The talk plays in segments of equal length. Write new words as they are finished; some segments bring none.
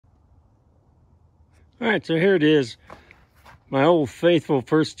All right, so here it is. My old faithful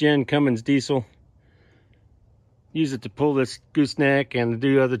first gen Cummins diesel. Use it to pull this gooseneck and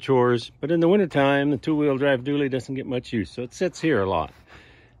do other chores. But in the wintertime, the two-wheel drive dually doesn't get much use. So it sits here a lot.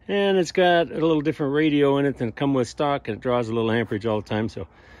 And it's got a little different radio in it than come with stock. And it draws a little amperage all the time. So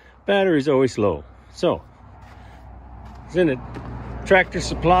battery's always low. So it's in a Tractor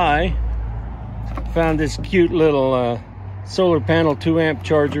Supply. Found this cute little solar panel 2-amp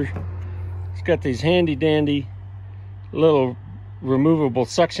charger. It's got these handy dandy little removable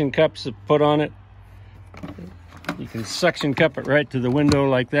suction cups to put on it. You can suction cup it right to the window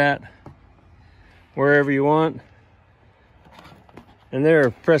like that, wherever you want. And there,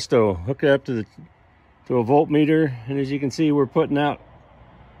 presto, hook it up to a voltmeter, and as you can see, we're putting out,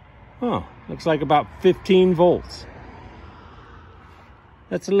 looks like about 15 volts.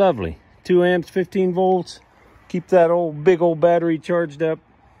 That's lovely. 2 amps, 15 volts. Keep that big old battery charged up.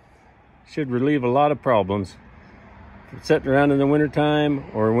 Should relieve a lot of problems. If it's sitting around in the wintertime,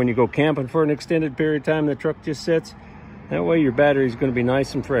 or when you go camping for an extended period of time, the truck just sits. That way your battery is going to be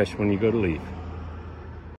nice and fresh when you go to leave.